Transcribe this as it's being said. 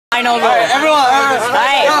final rule.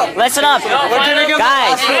 Alright, listen up.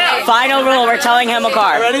 Guys, final rule, we're telling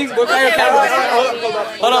himakar. Ready? Look at your camera.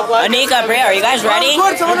 Hold up, Anika, Bria, are you guys ready?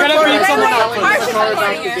 We're gonna beat someone up.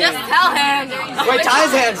 Just tell him. Wait, tie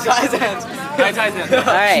his hands.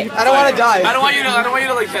 Alright. I don't want to die. I don't want you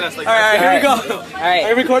to like hit us like Alright, here we go. Alright. Are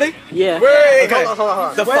you recording? Yeah. Wait, okay. Hold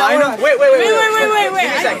on. The final. Wait. Give me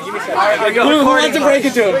a second. Alright, go. Who wants to break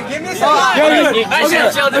it to him? Give me a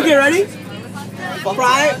second. Okay, ready?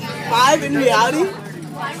 Five in reality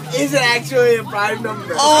isn't actually a prime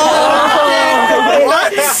number. Oh!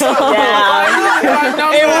 What? It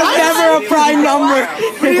was never a prime number.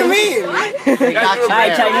 What do you mean?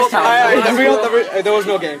 Alright, tell you There was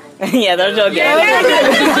no game. Yeah, there's no game.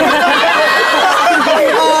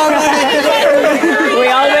 We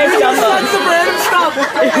always jump on.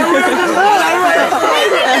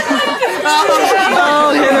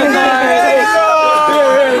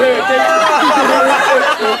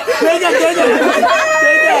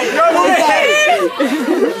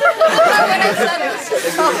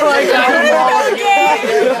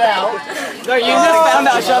 No, you just found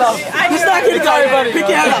out. Shut up. I'm just not gonna tell everybody. Pick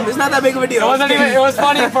your head up. It's not that big of a deal. It was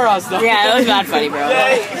funny for us, though. Yeah, it was not funny, bro.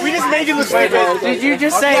 We just made you look stupid. Did you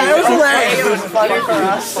just say it was hilarious? It was funny for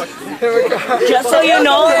us. Just so you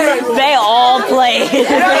know, they all play.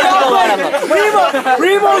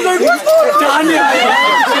 Remo's like, what's going on?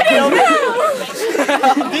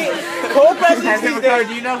 Co-president.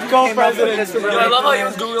 Do you know co-president? I love how he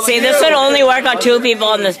was Googling. See, this would only work on 2 people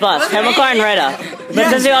on this bus, himakar and Rita. But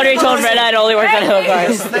since we already told Rita, it only worked on himakar.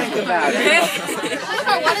 Think about it.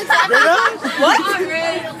 What?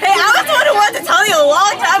 Hey, I was the one who wanted to tell you a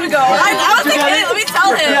long time ago. I was thinking, let me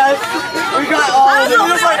tell him. Yes. We got all I was the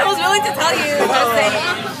only one who was willing to tell you. Just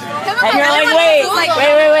saying. And you're like, wait.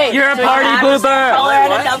 You're a party boober.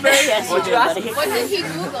 Yes, you do, buddy. What did he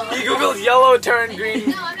Google? He googled yellow turned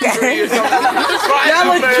green. Tree or something. Yeah,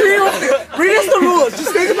 like tree. Read us the rules.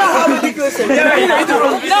 Just think about how ridiculous it is.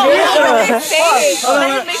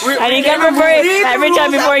 And he kept referring every time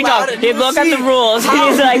before he talked. He'd look at the rules.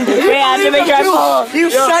 He's like, wait, I have to make sure I follow. He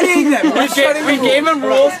was studying them. We gave him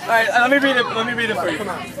rules. Alright, let me read it for you.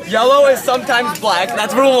 Yellow is sometimes black.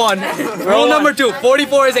 That's rule 1. Rule number 2.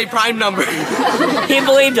 44 is a prime number. He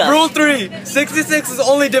believed us. Rule 3. 66 is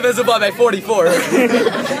only divisible by 44.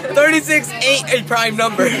 36 ain't a prime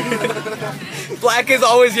number. Black is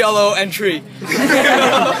always yellow and tree.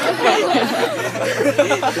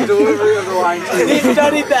 Delivery of the line. He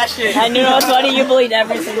studied that shit. And you know what's funny? You believed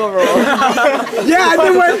every single rule. Yeah,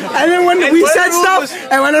 and then when we said stuff,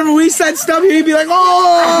 and whenever we said stuff, he'd be like,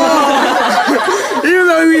 oh! Even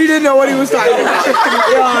though he didn't know what he was talking about. Yo,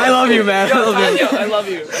 I love you, man. I love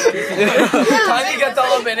you. Tiny gets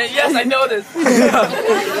all up in it. Yes, I know this. I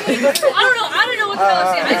don't know what to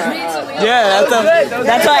say. I just made something up. Yeah,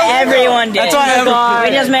 That's what everyone did. That's why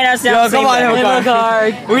we just made ourselves come on,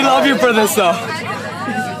 himakar. We love you for this, though.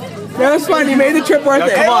 That was fun. You made the trip worth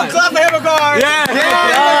it. Come on. Clap for himakar. Yeah.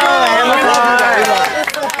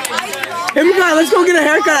 Himakar, let's go get a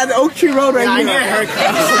haircut at the Oak Tree Road right here. I need a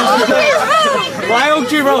haircut. Why Oak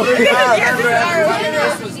Tree Road?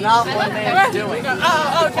 This was not what they were doing.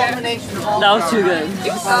 That was too good.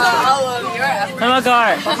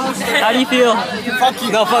 Himakar, how do you feel? Fuck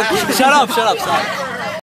you. No, fuck you. Shut up. Stop.